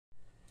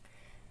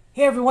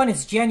Hey everyone,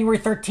 it's January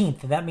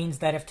 13th. That means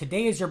that if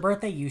today is your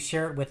birthday, you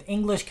share it with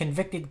English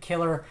convicted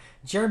killer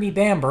Jeremy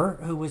Bamber,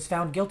 who was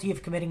found guilty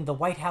of committing the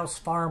White House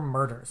farm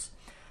murders.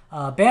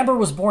 Bamber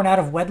was born out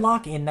of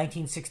wedlock in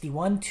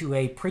 1961 to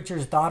a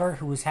preacher's daughter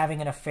who was having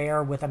an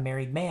affair with a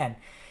married man.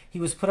 He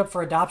was put up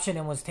for adoption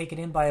and was taken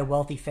in by a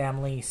wealthy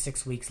family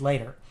 6 weeks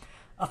later.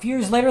 A few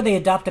years later, they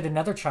adopted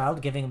another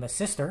child, giving him a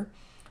sister.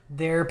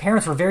 Their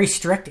parents were very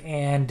strict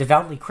and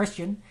devoutly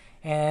Christian,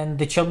 and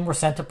the children were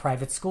sent to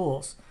private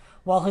schools.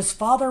 While his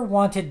father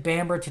wanted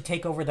Bamber to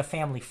take over the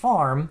family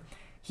farm,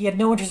 he had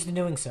no interest in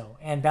doing so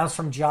and bounced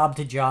from job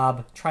to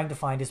job, trying to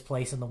find his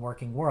place in the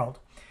working world.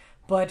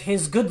 But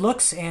his good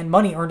looks and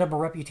money earned him a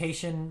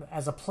reputation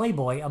as a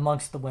playboy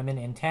amongst the women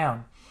in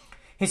town.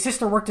 His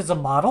sister worked as a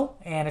model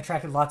and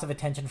attracted lots of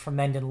attention from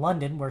men in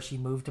London, where she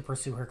moved to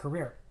pursue her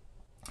career.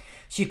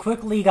 She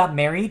quickly got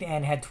married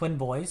and had twin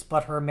boys,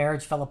 but her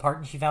marriage fell apart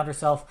and she found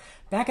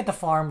herself back at the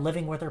farm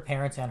living with her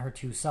parents and her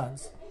two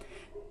sons.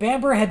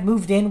 Bamber had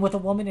moved in with a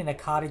woman in a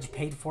cottage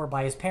paid for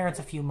by his parents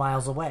a few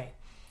miles away.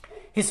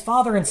 His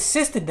father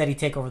insisted that he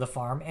take over the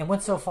farm and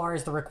went so far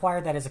as to require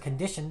that as a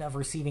condition of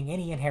receiving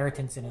any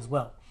inheritance in his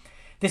will.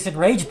 This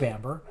enraged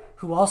Bamber,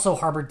 who also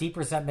harbored deep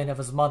resentment of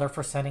his mother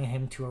for sending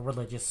him to a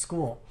religious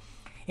school.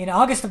 In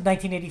August of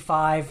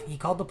 1985, he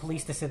called the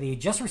police to say that he had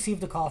just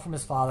received a call from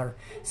his father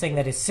saying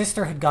that his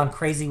sister had gone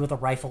crazy with a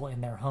rifle in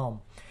their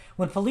home.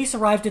 When police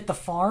arrived at the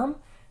farm,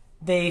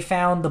 they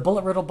found the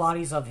bullet-riddled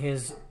bodies of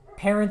his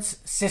parents,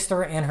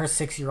 sister, and her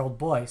 6-year-old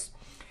boys.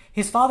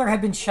 His father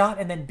had been shot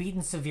and then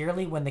beaten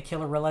severely when the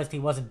killer realized he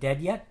wasn't dead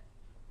yet.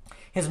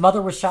 His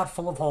mother was shot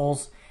full of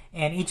holes,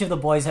 and each of the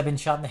boys had been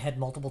shot in the head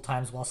multiple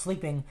times while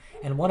sleeping,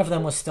 and one of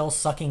them was still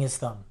sucking his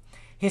thumb.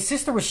 His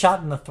sister was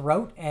shot in the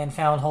throat and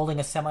found holding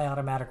a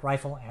semi-automatic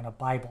rifle and a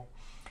Bible.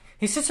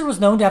 His sister was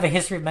known to have a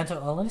history of mental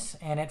illness,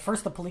 and at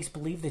first the police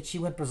believed that she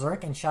went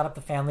berserk and shot up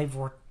the family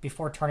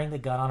before turning the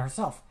gun on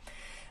herself.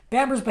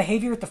 Bamber's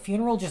behavior at the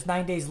funeral just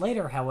 9 days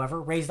later, however,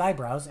 raised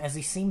eyebrows as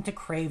he seemed to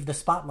crave the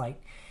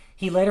spotlight.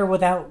 He later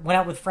went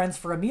out with friends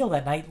for a meal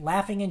that night,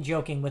 laughing and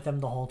joking with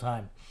them the whole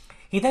time.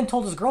 He then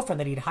told his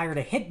girlfriend that he'd hired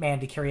a hitman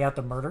to carry out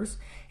the murders,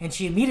 and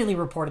she immediately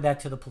reported that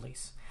to the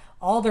police.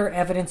 All their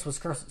evidence was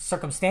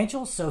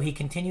circumstantial, so he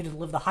continued to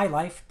live the high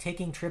life,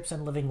 taking trips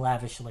and living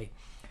lavishly.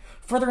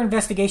 Further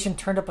investigation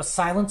turned up a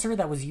silencer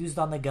that was used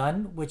on the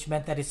gun, which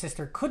meant that his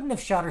sister couldn't have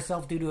shot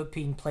herself due to it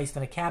being placed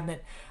in a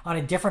cabinet on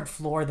a different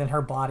floor than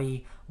her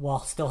body while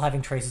still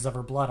having traces of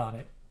her blood on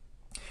it.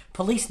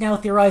 Police now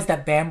theorize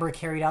that Bamber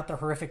carried out the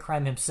horrific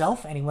crime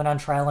himself, and he went on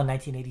trial in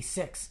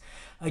 1986.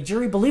 A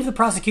jury believed the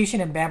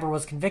prosecution, and Bamber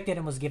was convicted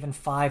and was given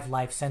 5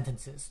 life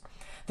sentences.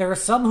 There are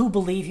some who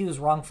believe he was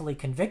wrongfully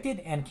convicted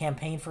and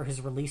campaign for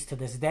his release to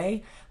this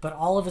day, but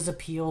all of his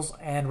appeals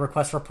and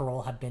requests for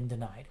parole have been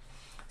denied.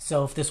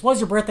 So if this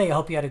was your birthday, I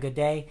hope you had a good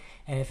day.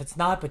 And if it's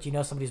not, but you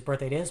know somebody's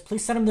birthday it is,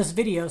 please send them this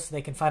video so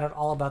they can find out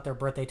all about their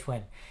birthday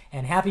twin.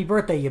 And happy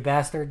birthday, you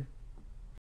bastard.